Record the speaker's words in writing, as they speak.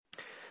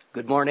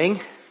Good morning.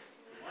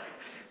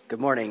 Good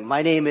morning.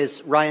 My name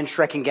is Ryan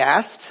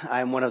Schreckengast.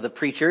 I'm one of the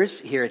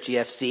preachers here at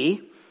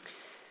GFC.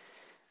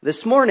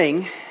 This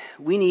morning,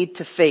 we need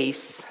to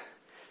face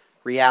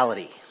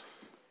reality.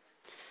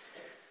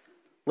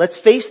 Let's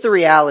face the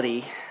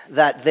reality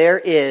that there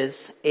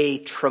is a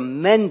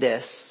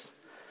tremendous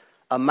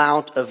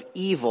amount of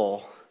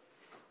evil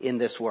in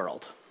this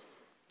world.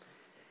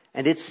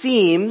 And it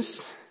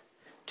seems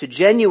to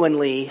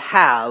genuinely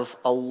have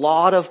a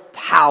lot of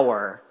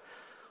power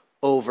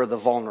over the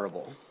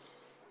vulnerable.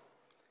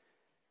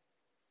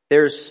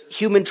 There's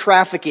human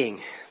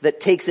trafficking that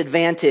takes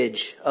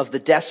advantage of the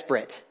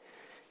desperate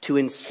to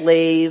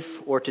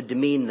enslave or to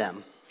demean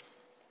them.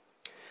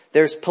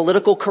 There's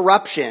political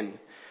corruption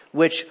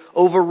which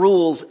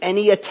overrules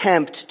any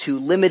attempt to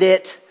limit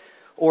it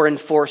or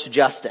enforce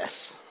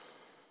justice.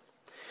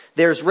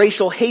 There's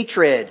racial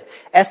hatred,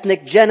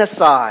 ethnic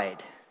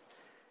genocide,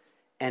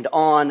 and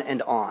on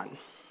and on.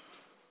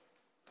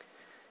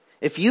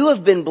 If you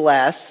have been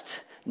blessed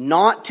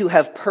not to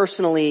have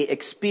personally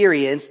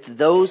experienced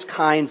those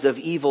kinds of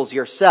evils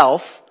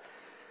yourself,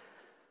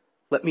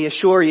 let me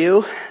assure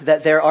you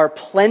that there are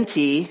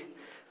plenty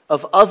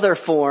of other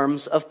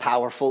forms of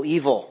powerful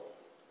evil.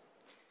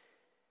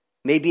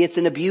 Maybe it's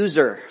an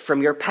abuser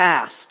from your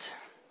past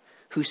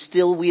who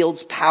still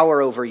wields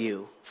power over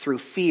you through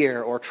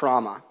fear or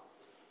trauma.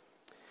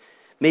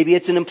 Maybe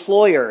it's an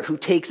employer who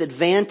takes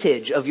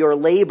advantage of your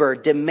labor,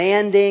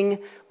 demanding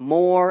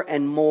more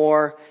and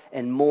more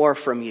and more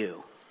from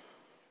you.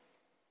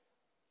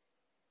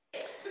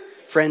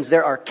 Friends,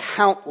 there are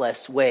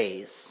countless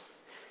ways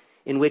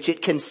in which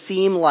it can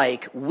seem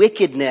like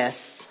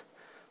wickedness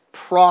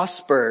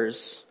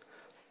prospers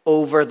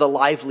over the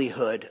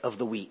livelihood of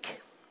the weak.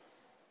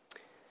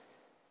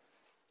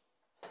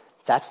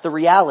 That's the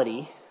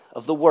reality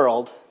of the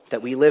world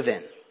that we live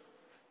in.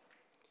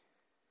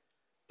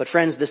 But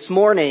friends, this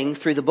morning,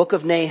 through the book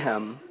of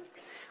Nahum,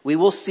 we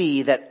will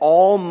see that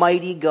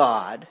Almighty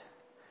God,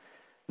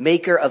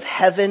 maker of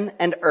heaven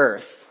and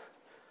earth,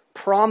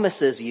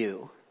 promises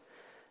you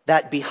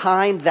that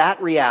behind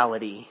that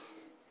reality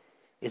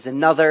is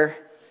another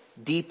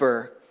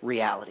deeper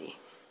reality.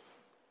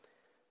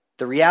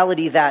 The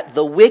reality that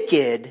the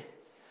wicked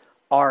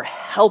are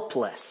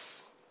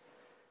helpless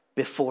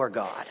before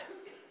God.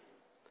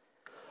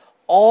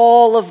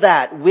 All of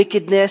that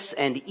wickedness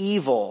and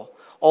evil,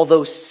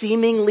 although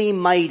seemingly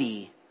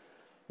mighty,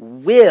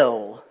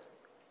 will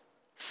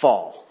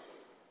fall.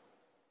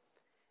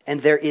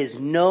 And there is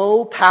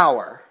no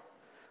power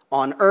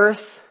on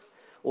earth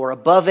or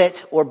above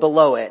it or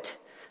below it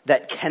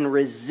that can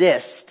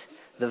resist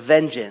the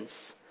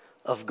vengeance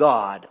of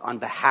God on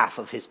behalf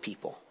of his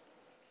people.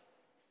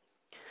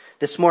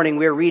 This morning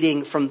we're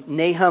reading from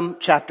Nahum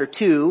chapter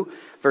 2,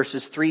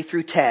 verses 3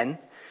 through 10,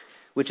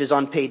 which is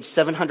on page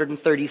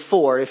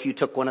 734 if you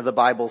took one of the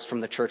Bibles from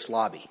the church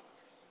lobby.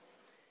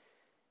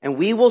 And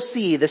we will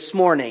see this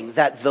morning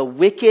that the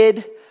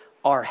wicked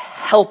are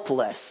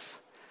helpless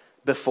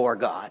before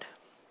God.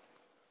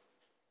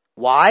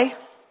 Why?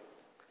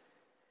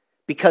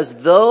 Because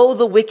though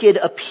the wicked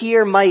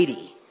appear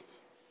mighty,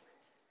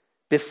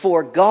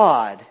 before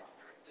God,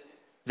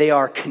 they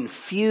are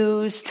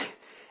confused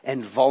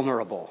and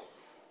vulnerable.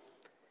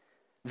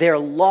 Their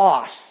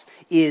loss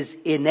is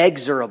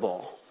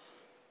inexorable.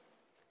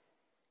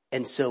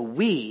 And so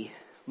we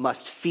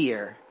must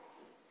fear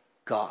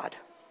God.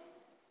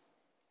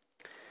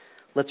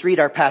 Let's read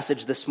our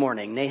passage this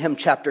morning. Nahum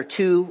chapter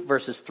 2,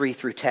 verses 3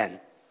 through 10.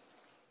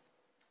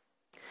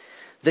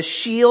 The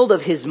shield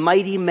of his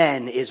mighty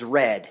men is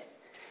red.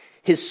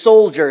 His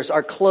soldiers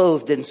are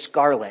clothed in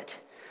scarlet.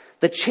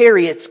 The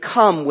chariots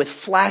come with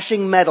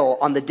flashing metal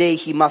on the day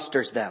he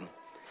musters them.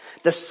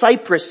 The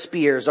cypress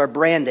spears are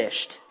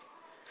brandished.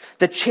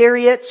 The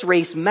chariots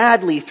race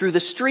madly through the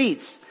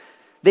streets.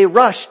 They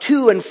rush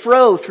to and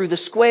fro through the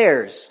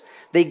squares.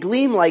 They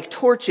gleam like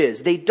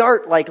torches. They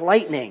dart like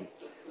lightning.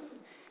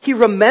 He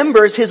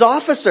remembers his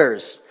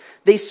officers.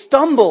 They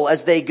stumble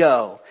as they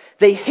go.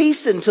 They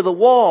hasten to the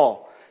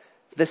wall.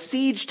 The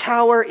siege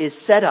tower is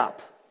set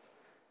up.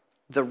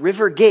 The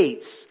river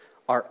gates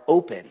are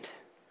opened.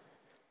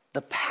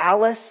 The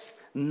palace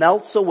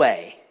melts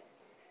away.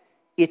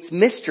 Its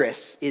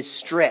mistress is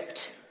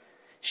stripped.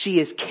 She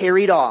is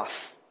carried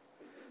off.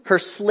 Her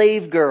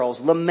slave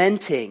girls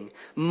lamenting,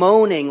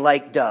 moaning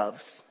like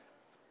doves.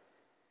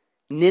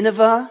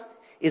 Nineveh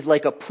is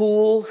like a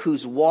pool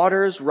whose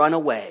waters run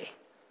away.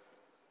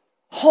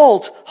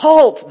 Halt,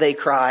 halt, they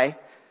cry,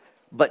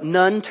 but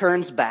none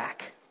turns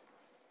back.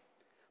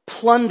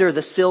 Plunder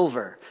the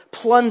silver,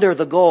 plunder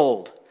the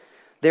gold.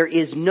 There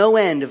is no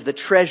end of the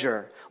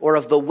treasure or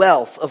of the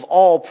wealth of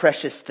all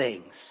precious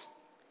things.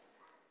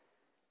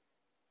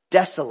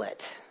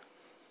 Desolate,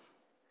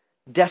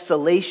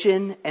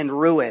 desolation and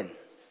ruin.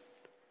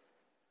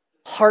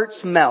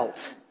 Hearts melt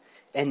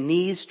and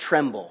knees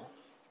tremble.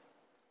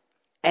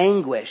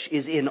 Anguish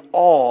is in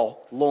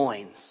all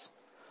loins.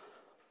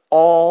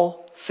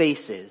 All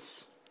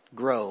faces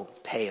grow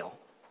pale.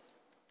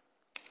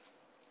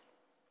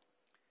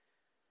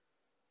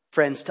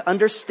 Friends, to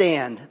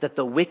understand that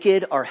the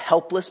wicked are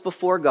helpless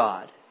before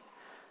God,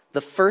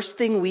 the first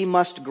thing we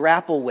must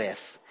grapple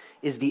with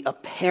is the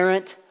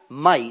apparent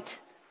might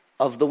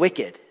of the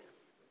wicked.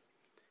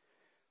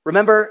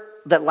 Remember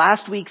that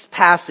last week's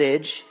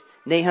passage,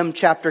 Nahum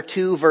chapter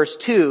 2 verse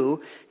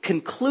 2,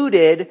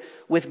 concluded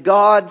with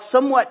God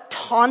somewhat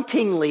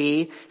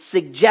tauntingly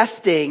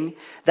suggesting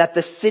that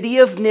the city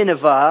of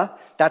Nineveh,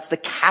 that's the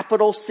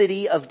capital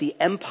city of the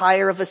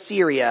empire of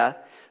Assyria,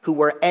 who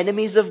were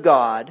enemies of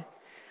God,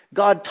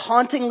 God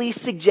tauntingly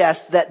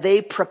suggests that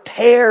they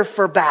prepare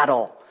for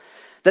battle,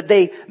 that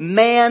they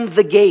man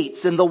the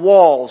gates and the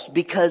walls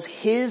because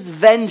his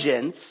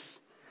vengeance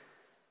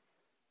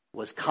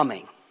was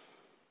coming.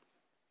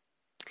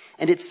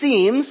 And it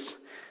seems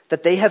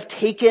that they have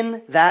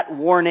taken that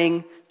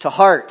warning to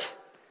heart.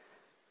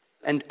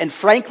 And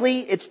frankly,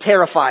 it's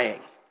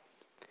terrifying.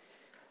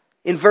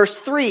 In verse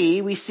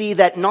 3, we see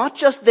that not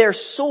just their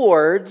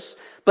swords,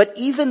 but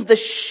even the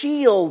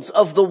shields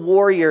of the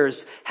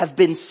warriors have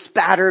been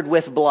spattered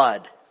with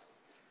blood.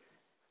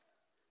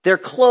 Their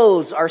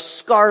clothes are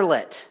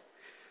scarlet,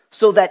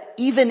 so that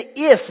even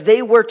if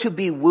they were to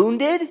be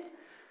wounded,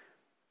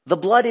 the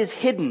blood is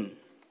hidden,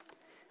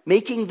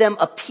 making them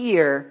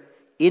appear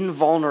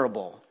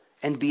invulnerable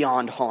and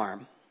beyond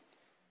harm.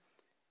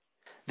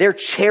 Their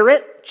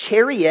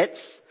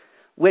chariots,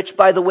 which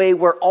by the way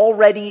were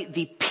already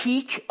the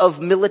peak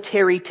of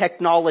military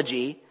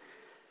technology,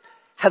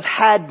 have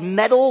had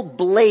metal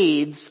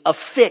blades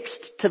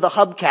affixed to the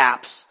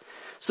hubcaps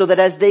so that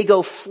as they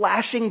go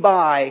flashing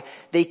by,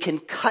 they can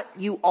cut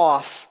you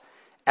off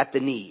at the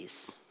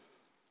knees.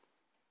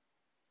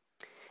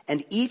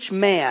 And each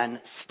man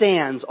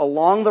stands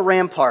along the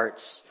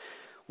ramparts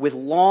with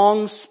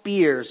long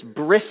spears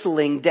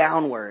bristling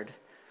downward,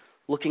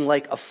 looking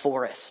like a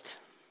forest.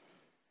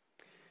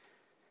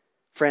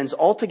 Friends,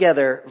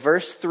 altogether,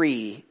 verse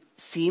 3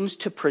 seems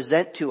to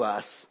present to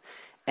us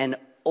an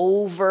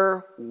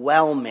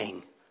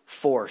overwhelming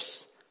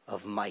force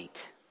of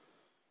might.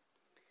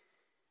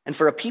 And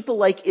for a people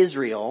like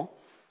Israel,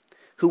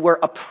 who were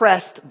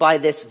oppressed by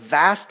this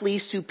vastly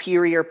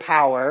superior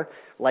power,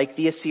 like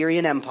the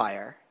Assyrian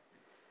Empire,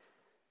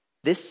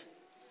 this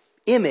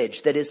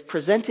image that is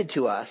presented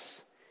to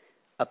us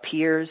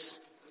appears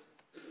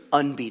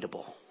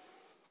unbeatable.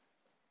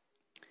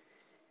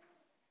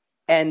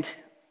 And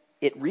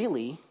it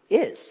really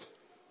is.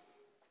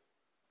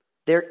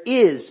 There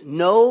is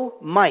no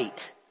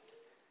might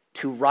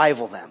to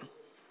rival them.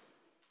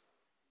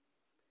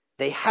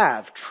 They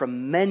have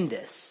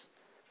tremendous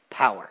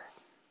power.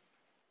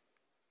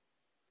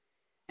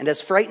 And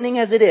as frightening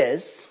as it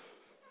is,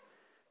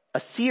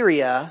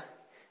 Assyria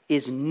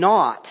is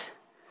not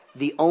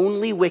the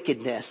only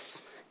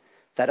wickedness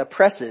that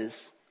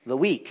oppresses the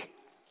weak.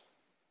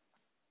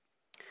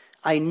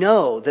 I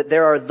know that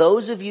there are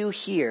those of you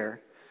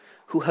here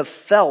who have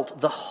felt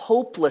the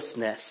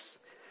hopelessness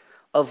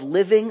of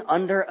living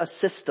under a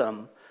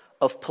system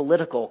of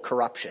political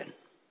corruption.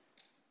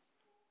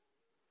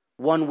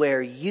 One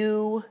where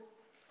you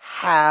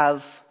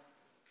have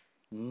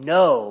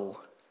no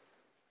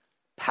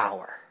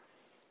power.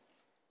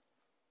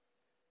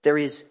 There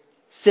is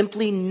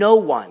simply no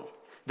one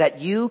that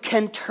you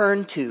can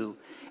turn to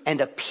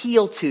and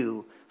appeal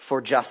to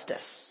for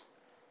justice.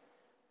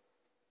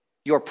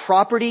 Your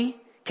property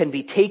can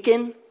be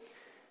taken.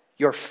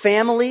 Your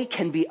family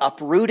can be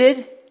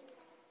uprooted.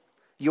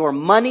 Your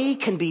money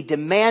can be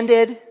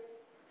demanded.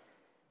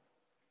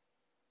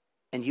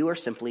 And you are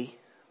simply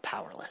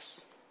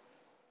powerless.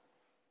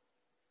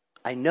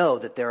 I know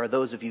that there are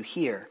those of you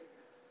here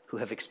who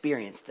have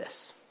experienced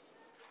this.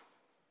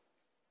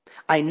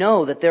 I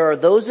know that there are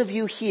those of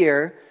you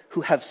here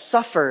who have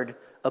suffered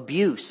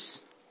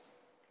abuse,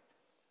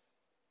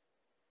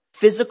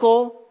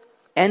 physical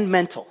and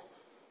mental.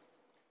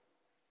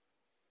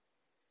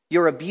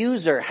 Your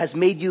abuser has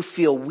made you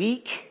feel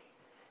weak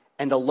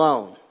and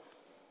alone,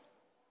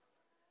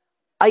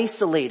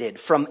 isolated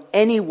from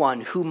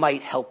anyone who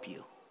might help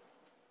you.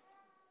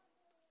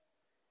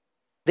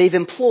 They've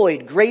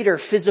employed greater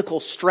physical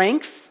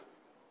strength,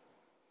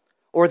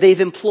 or they've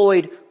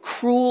employed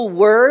cruel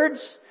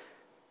words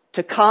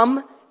to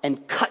come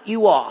and cut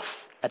you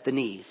off at the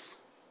knees.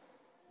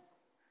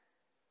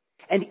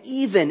 And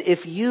even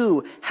if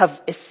you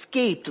have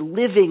escaped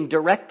living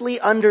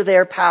directly under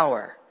their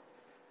power,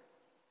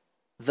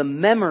 the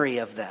memory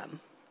of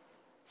them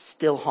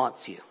still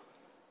haunts you.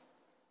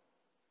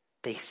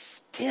 They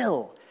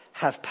still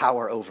have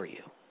power over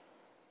you.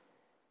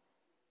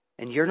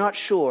 And you're not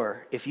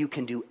sure if you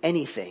can do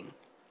anything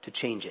to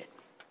change it.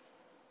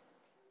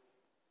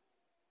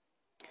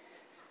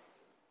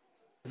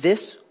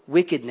 This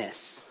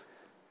wickedness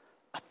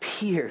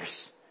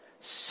appears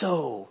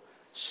so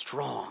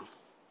strong.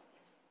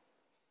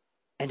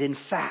 And in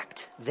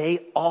fact,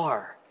 they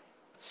are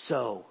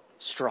so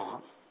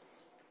strong.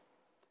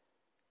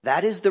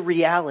 That is the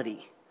reality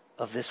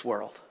of this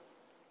world.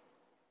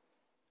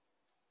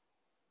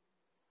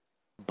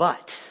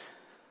 But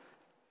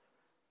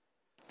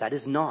that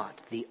is not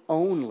the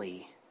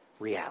only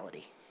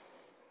reality.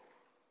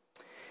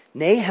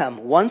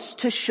 Nahum wants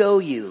to show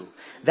you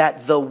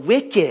that the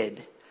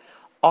wicked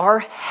are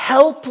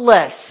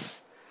helpless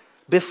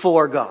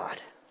before God.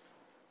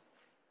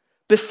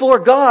 Before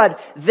God,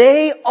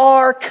 they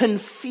are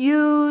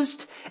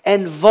confused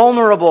and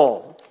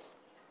vulnerable.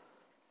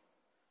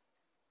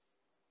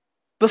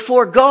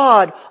 Before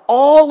God,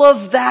 all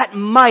of that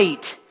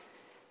might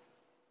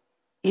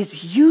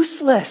is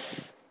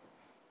useless.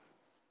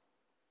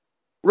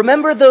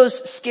 Remember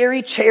those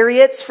scary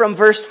chariots from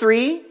verse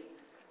 3?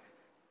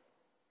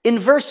 In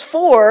verse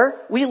 4,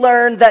 we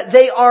learn that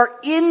they are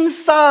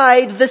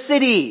inside the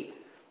city,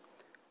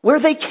 where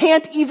they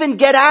can't even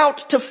get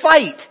out to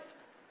fight.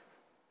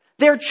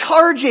 They're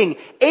charging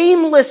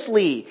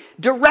aimlessly,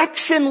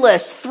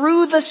 directionless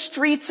through the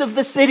streets of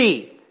the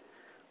city.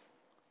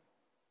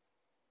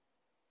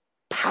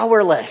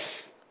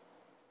 Powerless.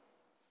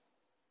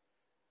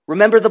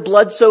 Remember the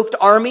blood-soaked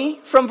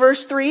army from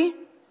verse 3?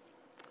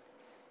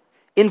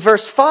 In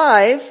verse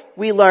 5,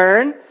 we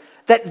learn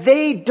that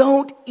they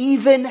don't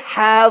even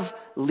have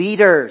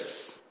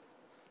leaders.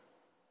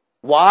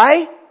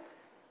 Why?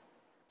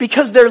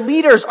 Because their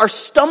leaders are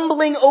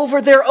stumbling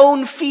over their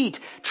own feet,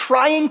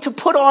 trying to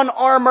put on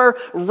armor,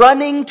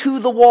 running to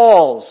the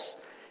walls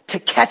to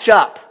catch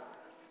up.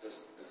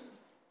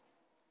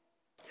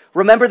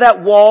 Remember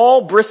that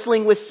wall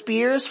bristling with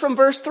spears from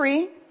verse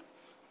 3?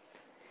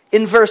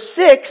 In verse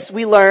 6,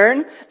 we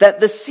learn that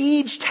the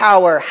siege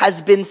tower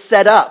has been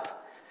set up.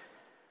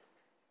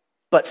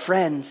 But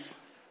friends,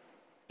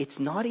 it's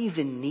not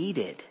even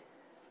needed,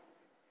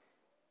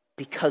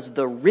 because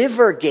the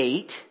river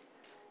gate,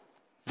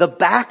 the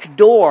back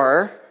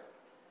door,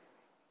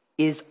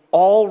 is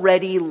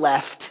already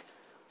left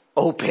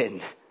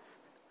open.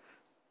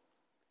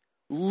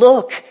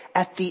 Look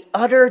at the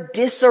utter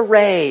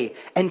disarray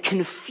and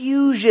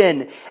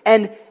confusion,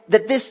 and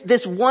that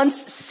this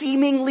once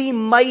seemingly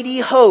mighty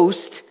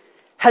host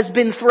has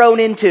been thrown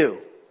into.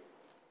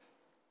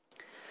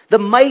 The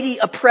mighty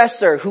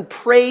oppressor who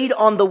preyed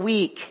on the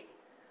weak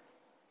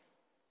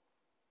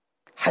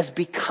has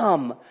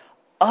become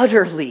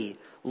utterly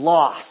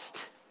lost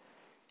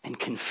and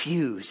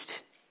confused.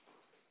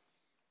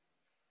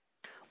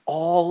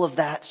 All of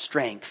that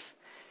strength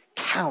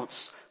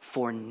counts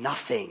for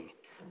nothing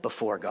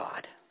before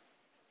God.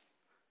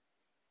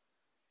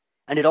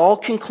 And it all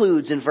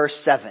concludes in verse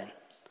 7,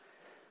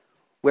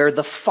 where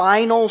the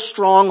final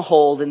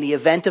stronghold in the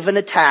event of an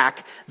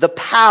attack, the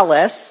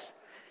palace,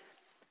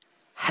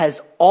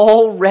 has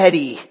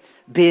already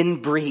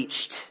been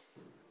breached,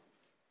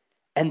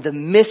 and the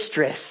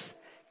mistress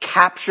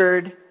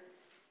captured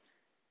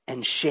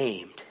and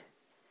shamed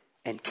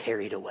and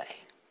carried away.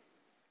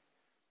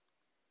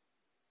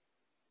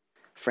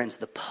 Friends,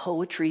 the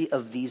poetry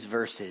of these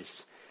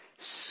verses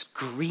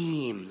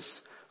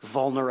screams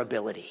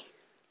vulnerability.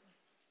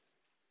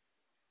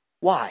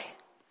 Why?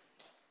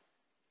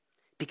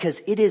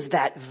 Because it is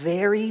that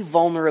very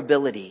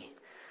vulnerability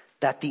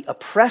that the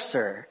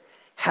oppressor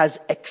has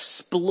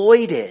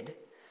exploited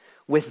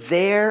with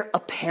their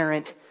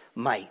apparent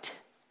might.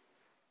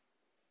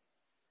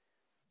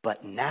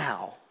 But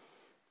now,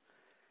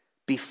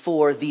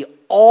 before the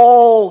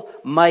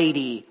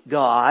Almighty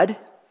God,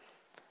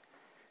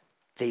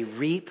 they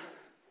reap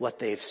what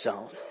they've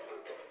sown.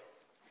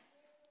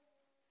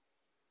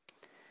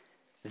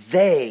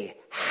 They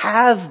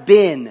have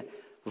been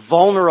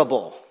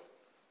vulnerable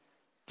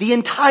the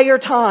entire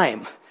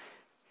time,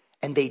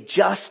 and they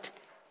just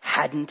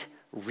hadn't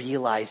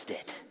realized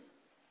it.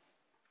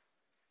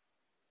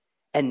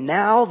 And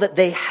now that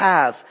they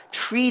have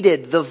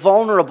treated the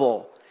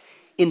vulnerable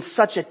in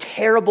such a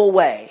terrible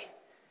way,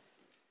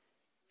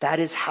 that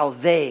is how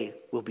they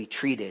will be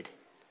treated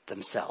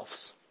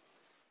themselves.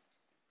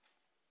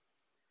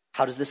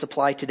 How does this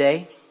apply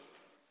today?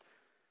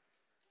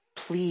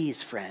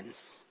 Please,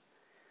 friends,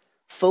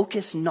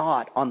 focus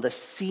not on the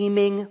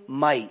seeming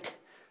might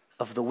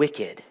of the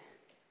wicked,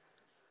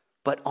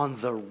 but on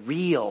the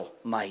real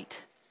might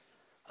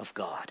of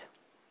God.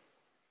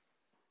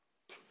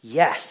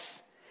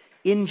 Yes,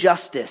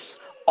 injustice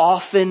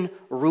often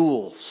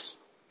rules.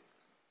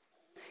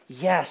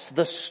 Yes,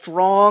 the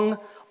strong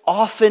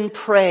often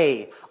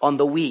prey on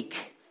the weak.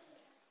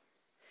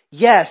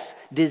 Yes,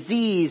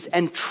 disease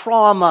and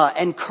trauma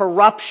and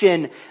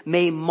corruption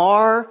may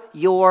mar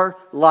your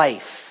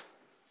life.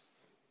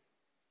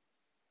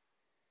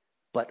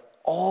 But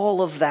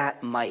all of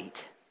that might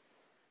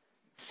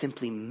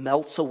simply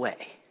melts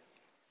away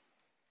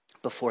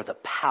before the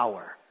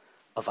power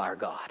of our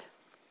God.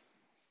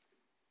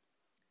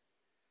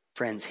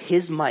 Friends,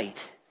 His might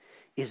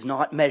is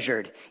not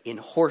measured in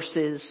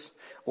horses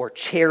or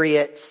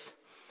chariots,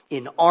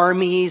 in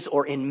armies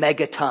or in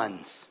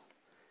megatons.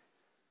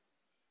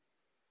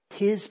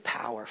 His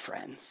power,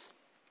 friends,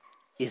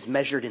 is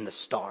measured in the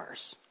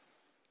stars,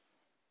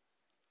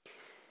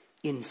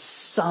 in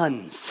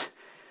suns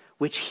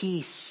which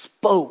He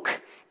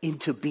spoke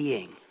into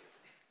being.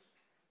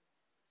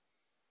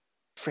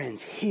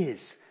 Friends,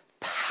 His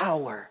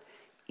power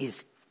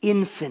is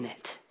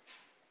infinite.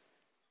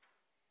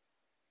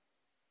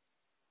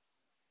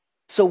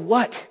 So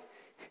what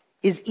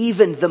is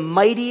even the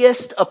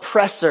mightiest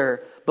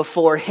oppressor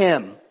before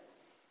him.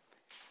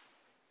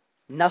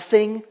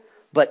 Nothing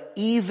but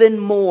even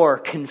more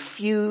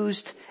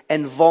confused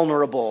and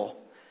vulnerable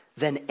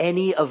than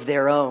any of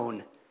their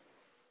own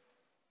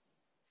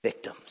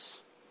victims.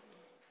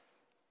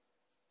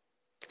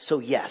 So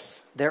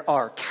yes, there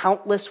are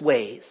countless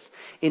ways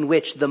in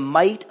which the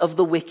might of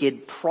the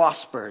wicked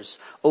prospers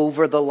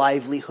over the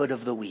livelihood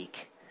of the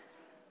weak.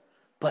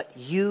 But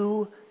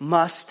you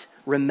must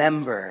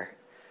remember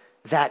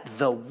that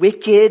the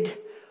wicked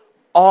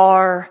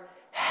are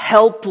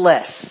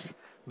helpless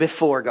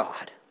before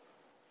God.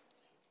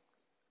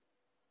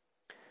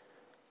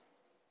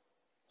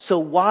 So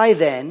why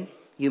then,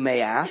 you may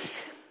ask,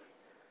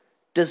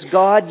 does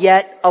God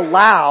yet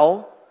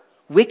allow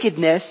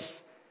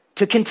wickedness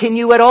to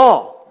continue at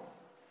all?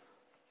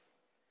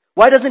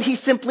 Why doesn't he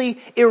simply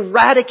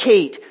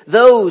eradicate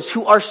those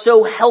who are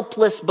so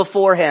helpless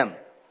before him?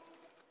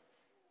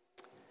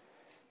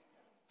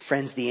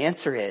 Friends, the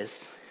answer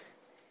is,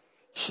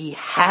 he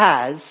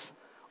has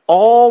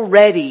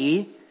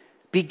already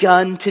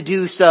begun to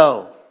do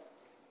so.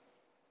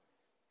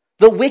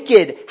 The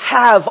wicked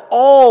have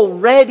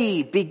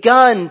already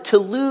begun to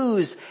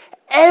lose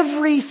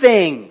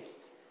everything.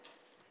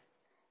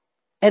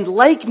 And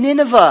like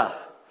Nineveh,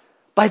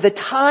 by the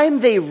time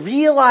they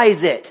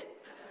realize it,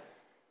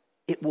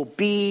 it will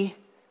be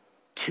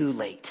too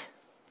late.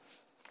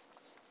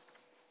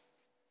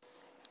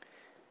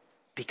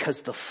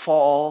 Because the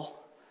fall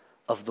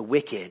of the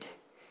wicked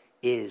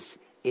is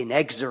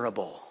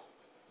inexorable.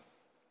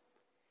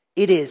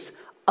 It is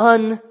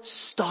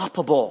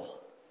unstoppable.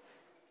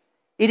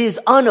 It is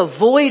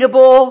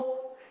unavoidable,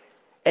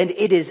 and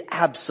it is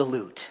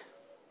absolute.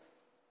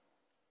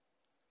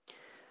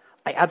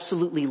 I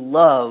absolutely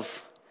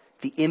love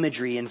the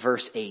imagery in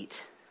verse 8.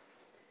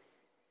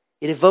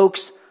 It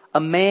evokes a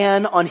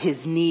man on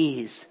his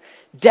knees,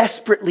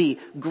 desperately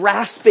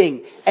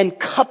grasping and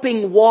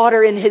cupping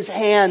water in his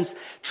hands,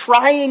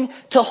 trying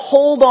to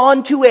hold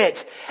on to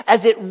it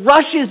as it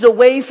rushes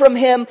away from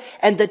him,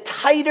 and the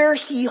tighter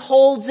he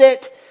holds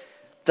it,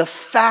 the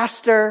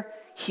faster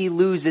he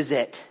loses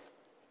it.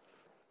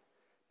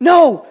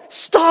 No,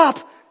 stop,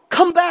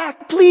 come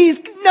back,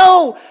 please,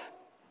 no.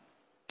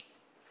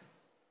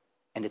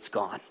 And it's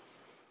gone.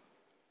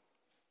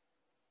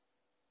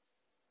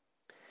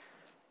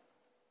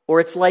 Or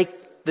it's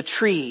like the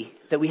tree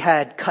that we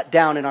had cut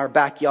down in our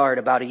backyard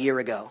about a year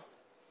ago.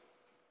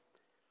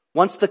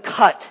 Once the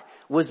cut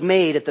was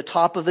made at the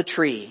top of the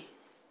tree,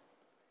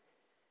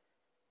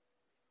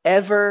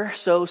 ever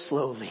so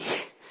slowly,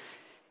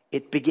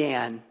 it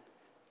began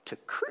to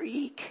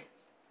creak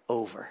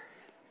over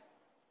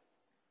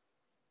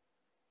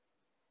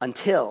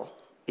until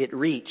it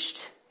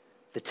reached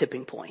the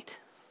tipping point.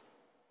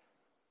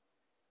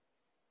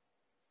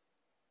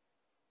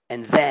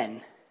 And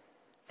then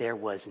there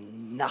was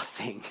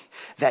nothing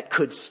that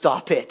could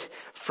stop it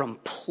from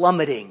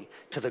plummeting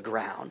to the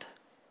ground.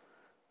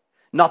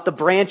 Not the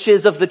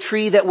branches of the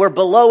tree that were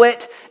below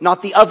it,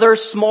 not the other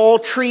small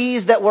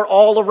trees that were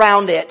all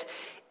around it.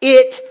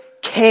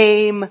 It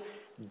came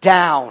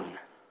down.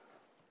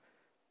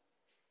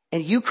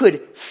 And you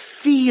could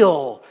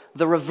feel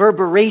the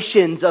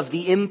reverberations of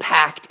the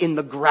impact in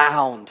the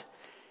ground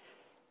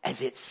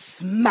as it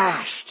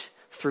smashed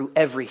through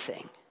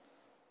everything.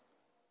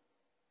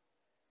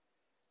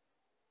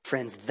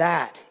 Friends,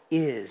 that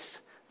is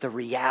the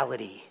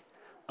reality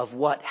of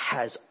what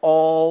has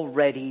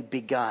already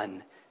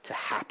begun to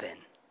happen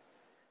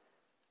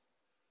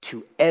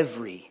to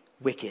every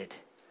wicked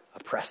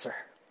oppressor.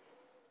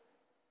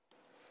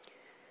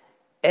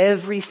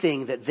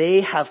 Everything that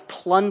they have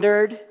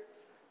plundered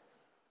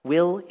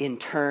will in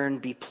turn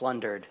be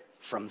plundered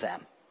from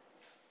them.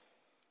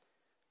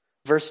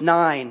 Verse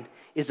 9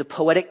 is a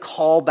poetic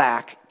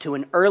callback to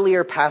an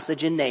earlier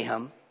passage in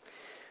Nahum,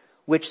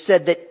 which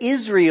said that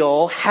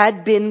Israel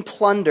had been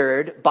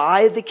plundered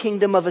by the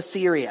kingdom of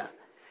Assyria.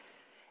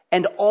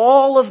 And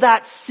all of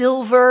that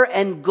silver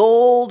and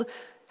gold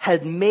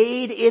had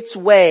made its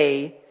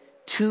way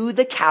to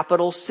the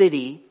capital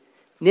city,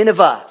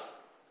 Nineveh,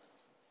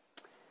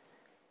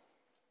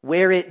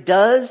 where it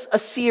does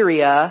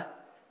Assyria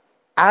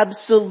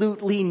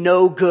absolutely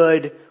no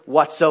good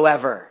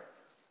whatsoever.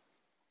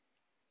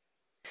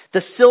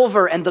 The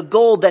silver and the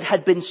gold that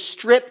had been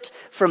stripped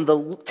from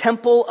the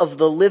temple of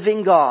the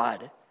living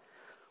God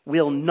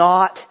will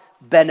not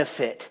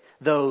benefit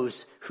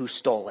those who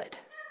stole it.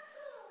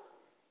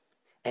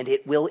 And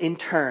it will in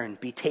turn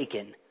be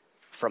taken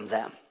from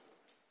them.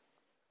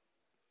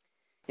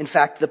 In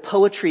fact, the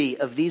poetry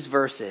of these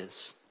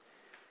verses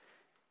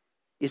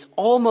is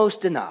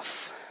almost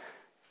enough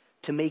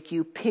to make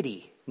you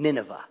pity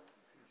Nineveh,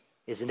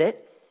 isn't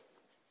it?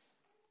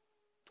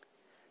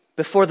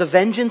 Before the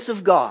vengeance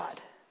of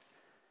God,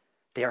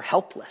 they are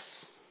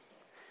helpless.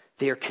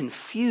 They are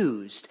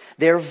confused.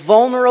 They're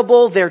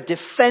vulnerable. They're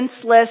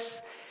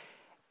defenseless.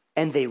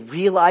 And they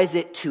realize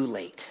it too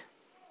late.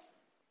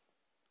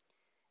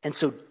 And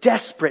so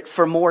desperate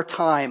for more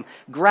time,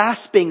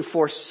 grasping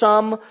for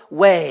some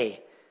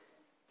way,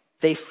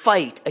 they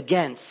fight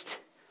against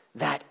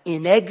that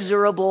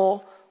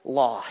inexorable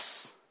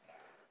loss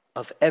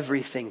of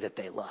everything that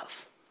they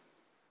love.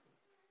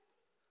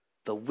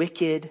 The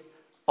wicked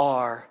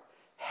are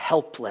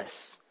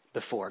helpless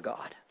before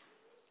God.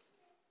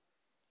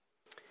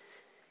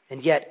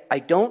 And yet, I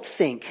don't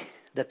think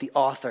that the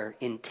author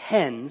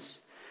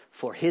intends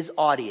for his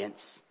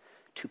audience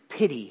to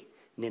pity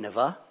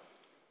Nineveh,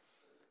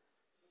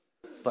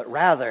 but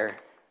rather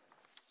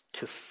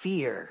to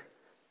fear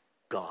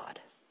God.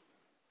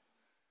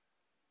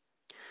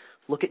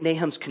 Look at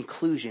Nahum's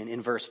conclusion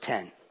in verse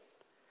 10.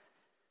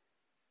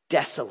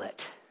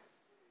 Desolate,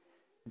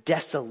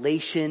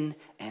 desolation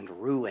and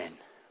ruin.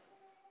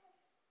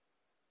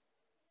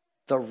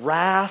 The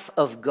wrath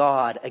of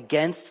God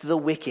against the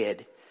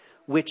wicked,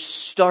 which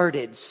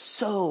started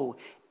so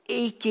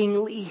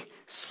achingly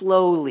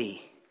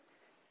slowly,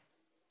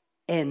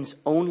 ends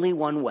only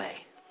one way: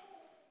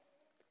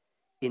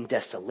 in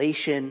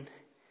desolation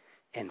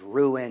and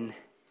ruin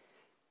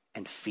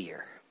and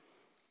fear.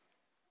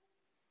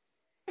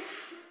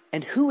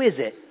 And who is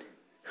it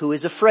who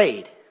is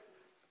afraid?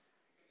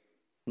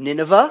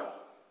 Nineveh?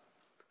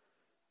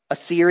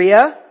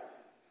 Assyria?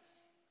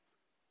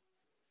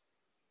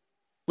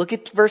 Look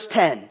at verse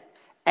 10.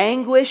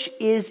 Anguish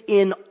is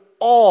in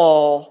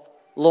all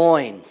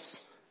loins.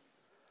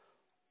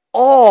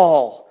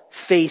 All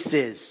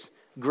faces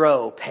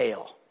grow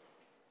pale.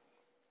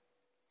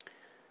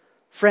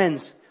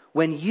 Friends,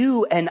 when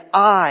you and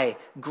I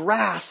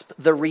grasp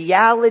the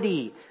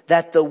reality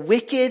that the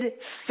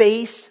wicked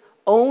face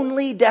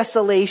only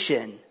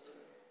desolation,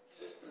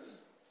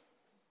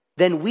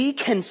 then we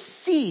can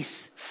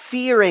cease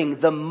fearing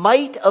the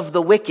might of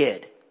the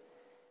wicked,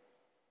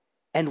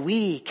 and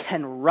we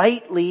can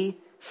rightly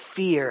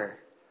fear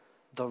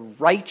the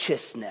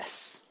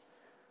righteousness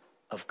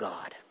of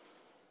God.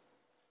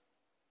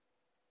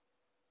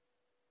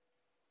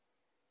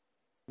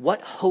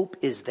 What hope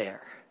is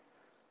there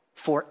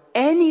for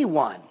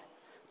anyone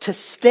to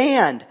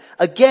stand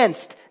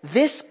against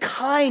this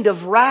kind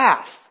of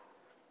wrath?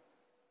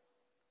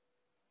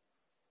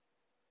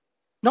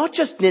 Not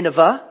just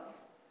Nineveh,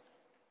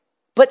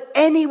 but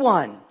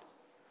anyone.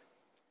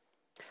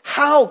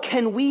 How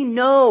can we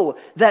know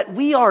that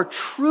we are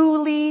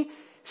truly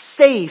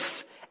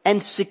safe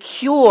and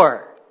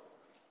secure?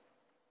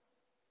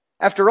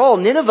 After all,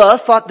 Nineveh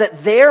thought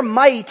that their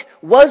might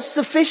was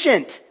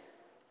sufficient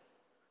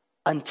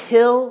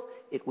until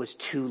it was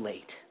too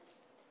late.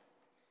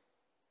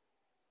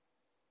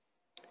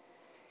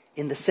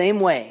 In the same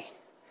way,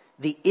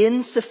 the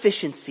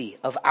insufficiency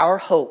of our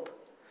hope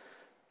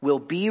will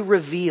be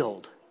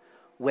revealed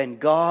when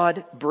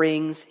God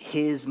brings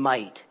his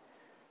might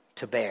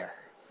to bear.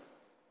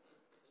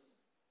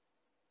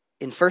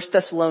 In 1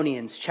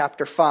 Thessalonians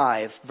chapter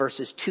 5,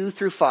 verses 2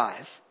 through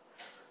 5,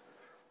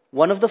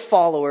 one of the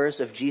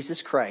followers of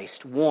Jesus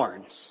Christ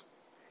warns,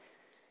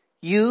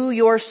 "You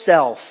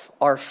yourself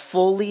are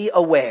fully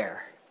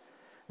aware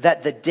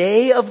that the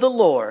day of the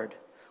Lord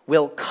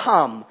will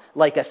come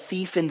like a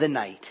thief in the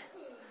night,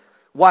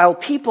 while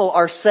people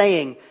are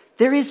saying,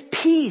 'There is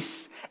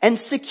peace and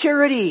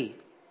security.'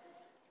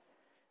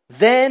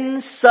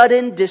 Then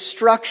sudden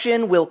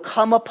destruction will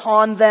come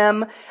upon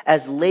them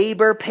as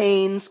labor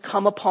pains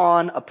come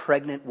upon a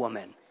pregnant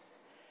woman,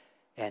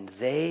 and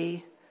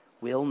they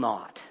will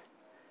not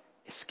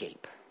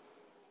escape."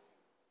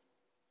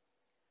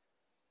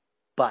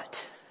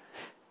 But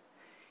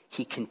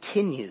he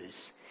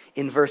continues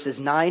in verses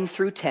 9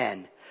 through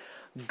 10,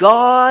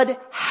 God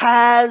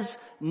has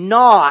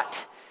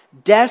not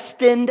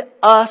destined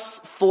us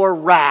for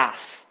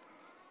wrath,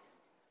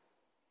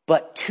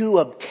 but to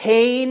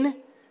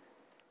obtain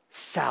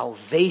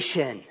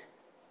salvation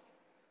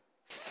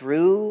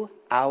through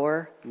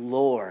our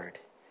Lord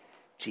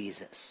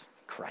Jesus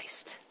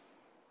Christ,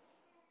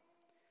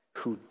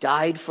 who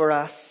died for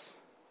us,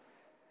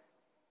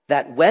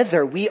 that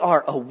whether we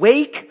are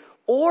awake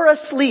or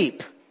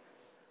asleep,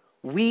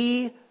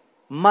 we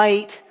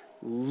might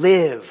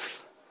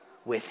live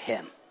with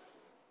him.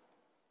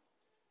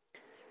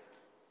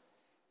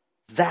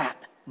 That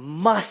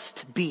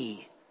must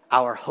be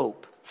our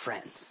hope,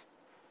 friends.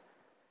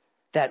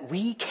 That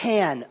we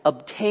can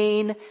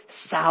obtain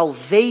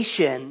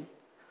salvation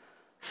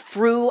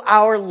through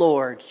our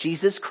Lord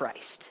Jesus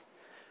Christ,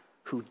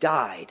 who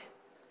died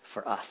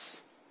for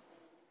us.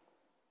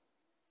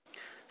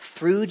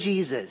 Through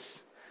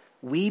Jesus,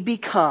 we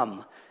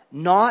become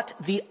not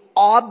the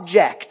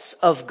objects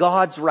of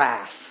God's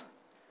wrath,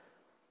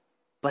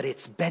 but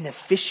its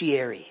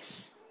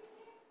beneficiaries.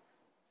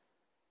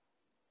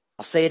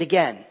 I'll say it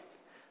again.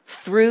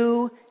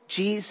 Through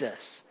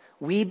Jesus,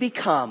 we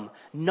become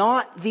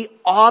not the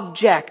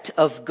object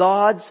of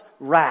God's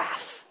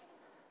wrath,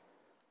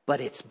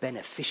 but its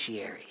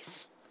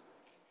beneficiaries.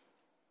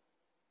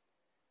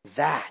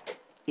 That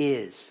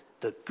is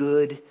the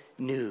good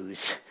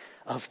news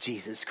of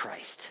Jesus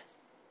Christ.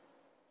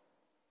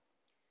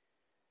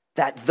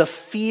 That the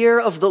fear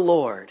of the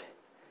Lord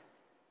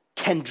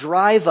can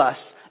drive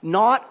us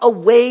not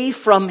away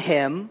from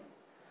him,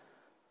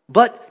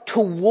 but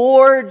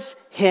towards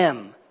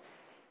him,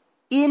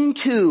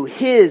 into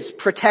his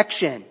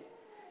protection,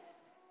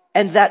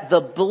 and that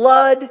the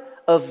blood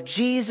of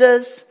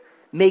Jesus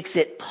makes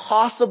it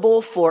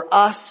possible for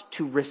us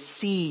to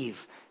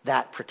receive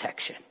that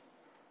protection.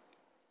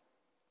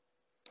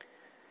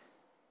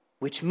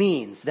 Which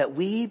means that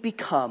we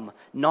become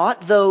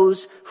not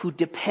those who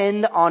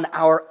depend on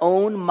our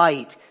own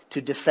might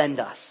to defend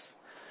us,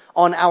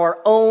 on our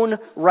own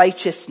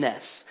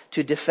righteousness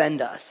to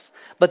defend us,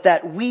 but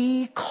that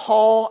we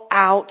call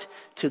out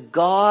to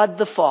God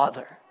the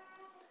Father,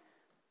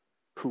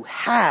 who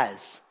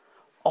has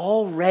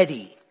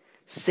already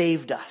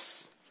saved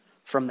us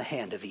from the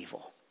hand of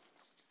evil.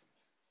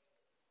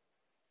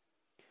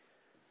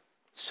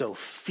 So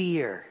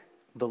fear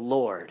the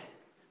Lord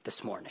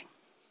this morning.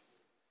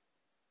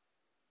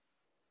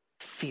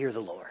 Fear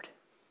the Lord.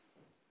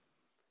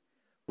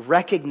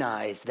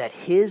 Recognize that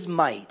His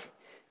might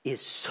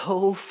is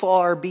so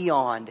far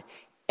beyond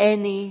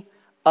any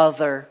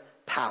other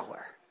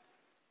power.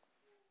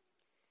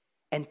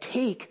 And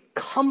take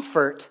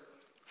comfort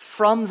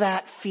from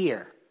that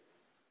fear.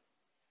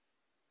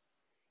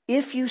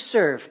 If you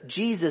serve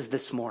Jesus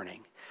this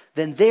morning,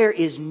 then there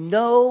is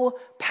no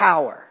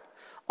power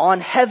on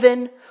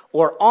heaven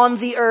or on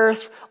the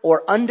earth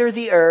or under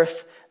the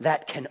earth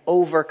that can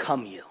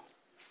overcome you.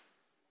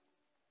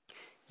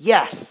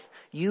 Yes,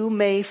 you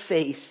may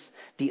face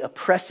the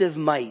oppressive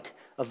might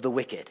of the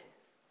wicked,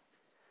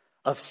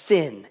 of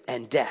sin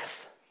and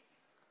death,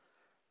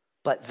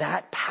 but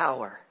that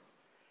power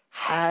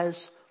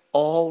has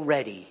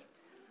already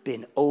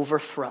been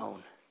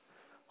overthrown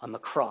on the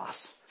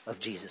cross of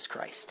Jesus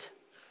Christ.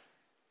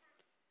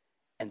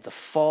 And the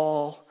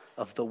fall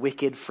of the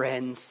wicked,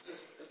 friends,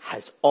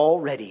 has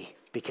already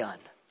begun.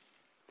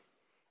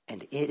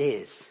 And it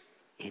is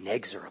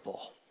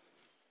inexorable.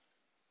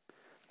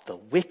 The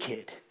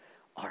wicked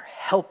are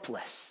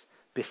helpless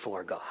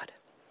before God.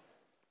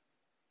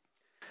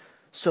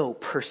 So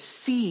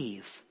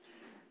perceive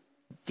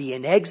the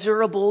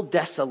inexorable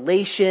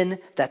desolation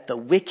that the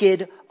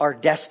wicked are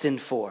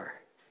destined for,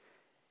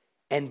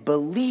 and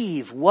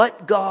believe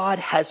what God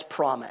has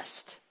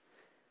promised,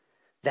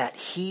 that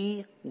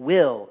He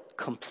will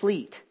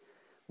complete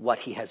what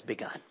He has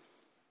begun.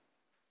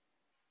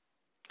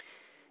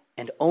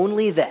 And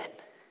only then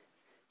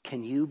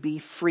can you be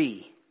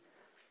free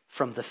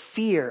from the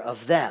fear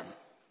of them,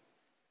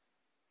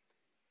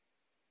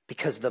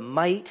 because the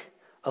might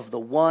of the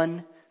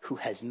one who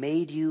has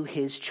made you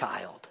His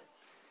child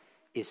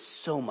is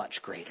so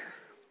much greater.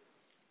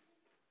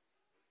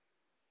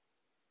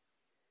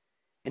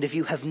 And if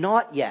you have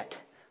not yet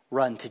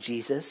run to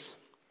Jesus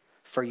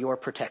for your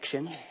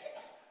protection,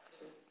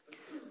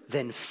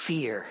 then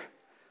fear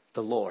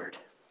the Lord.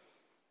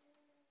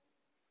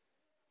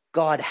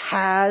 God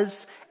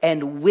has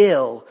and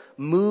will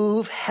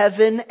move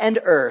heaven and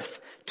earth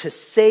to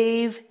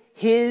save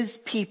His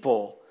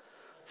people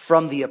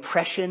from the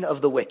oppression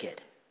of the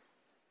wicked.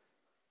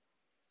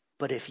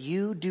 But if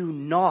you do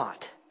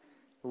not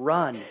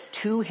run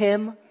to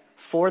Him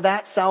for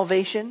that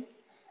salvation,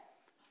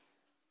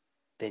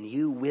 then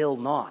you will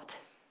not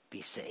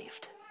be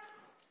saved.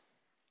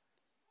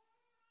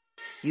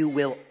 You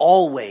will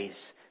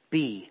always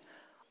be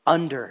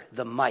under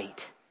the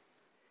might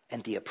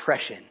and the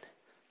oppression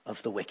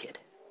of the wicked.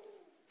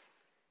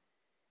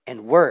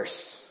 And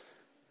worse,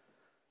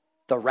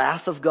 the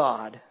wrath of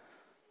God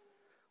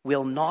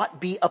will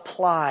not be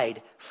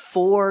applied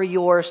for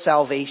your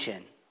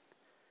salvation,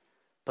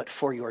 but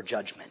for your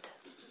judgment.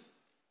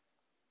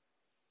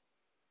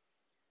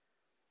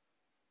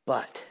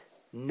 But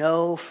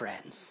know,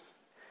 friends,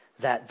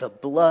 that the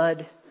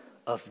blood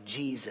of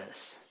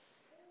Jesus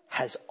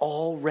has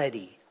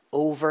already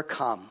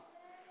overcome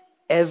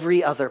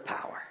every other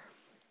power.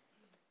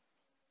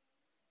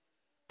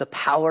 The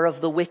power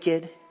of the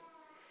wicked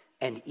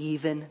and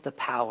even the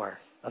power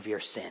of your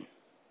sin,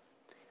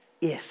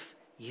 if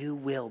you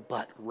will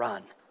but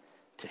run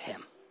to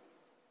Him.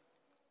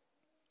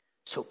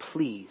 So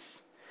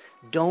please,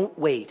 don't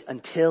wait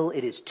until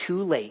it is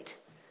too late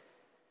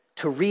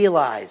to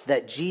realize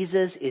that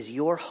Jesus is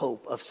your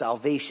hope of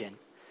salvation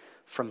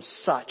from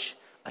such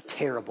a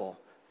terrible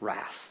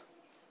wrath.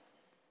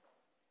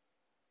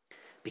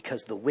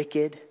 Because the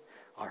wicked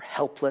are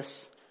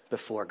helpless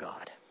before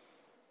God.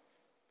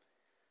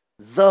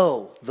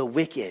 Though the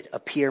wicked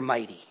appear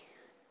mighty,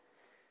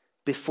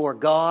 before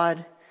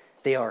God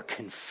they are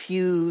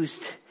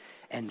confused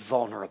and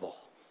vulnerable.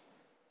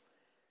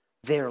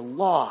 Their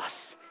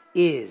loss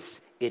is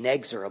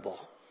inexorable.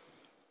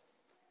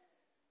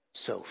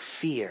 So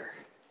fear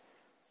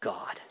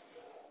God.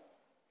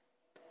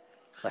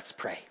 Let's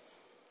pray.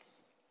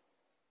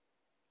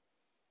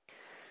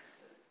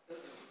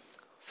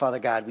 Father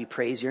God, we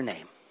praise your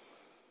name.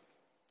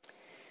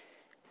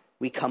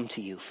 We come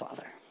to you,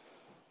 Father.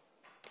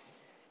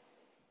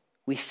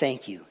 We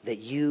thank you that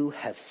you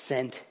have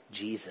sent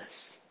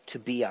Jesus to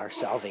be our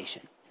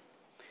salvation.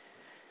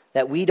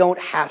 That we don't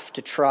have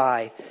to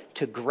try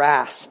to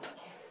grasp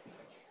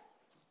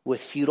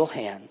with futile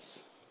hands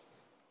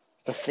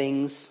the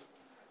things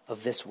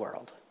of this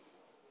world,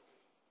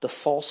 the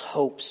false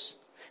hopes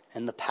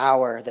and the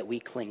power that we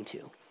cling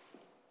to.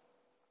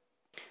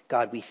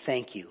 God, we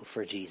thank you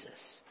for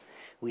Jesus.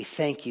 We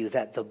thank you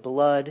that the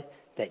blood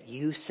that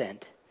you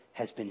sent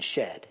has been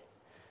shed,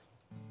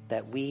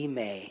 that we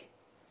may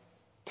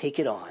take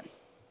it on,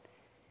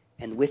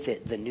 and with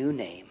it the new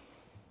name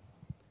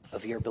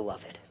of your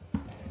beloved.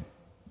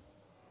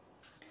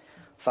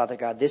 Father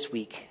God, this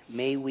week,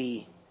 may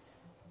we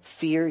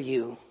fear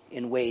you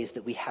in ways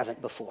that we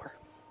haven't before.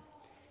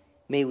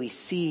 May we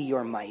see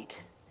your might.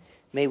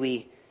 May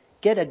we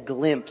get a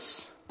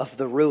glimpse of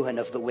the ruin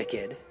of the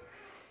wicked.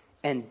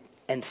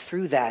 And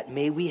through that,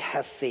 may we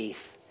have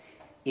faith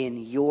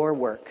in your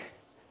work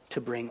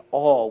to bring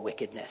all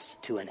wickedness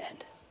to an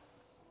end.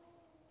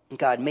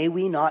 God, may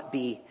we not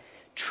be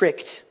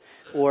tricked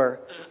or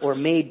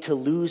made to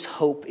lose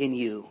hope in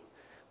you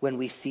when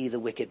we see the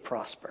wicked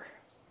prosper.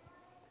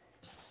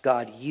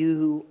 God,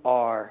 you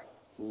are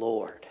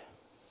Lord.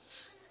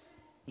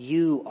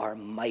 You are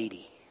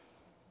mighty.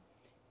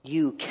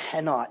 You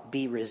cannot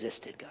be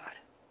resisted, God.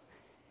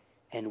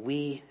 And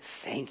we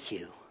thank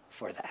you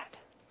for that.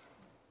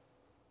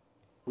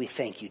 We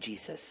thank you,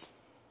 Jesus.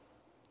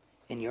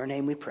 In your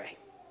name we pray.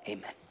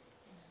 Amen.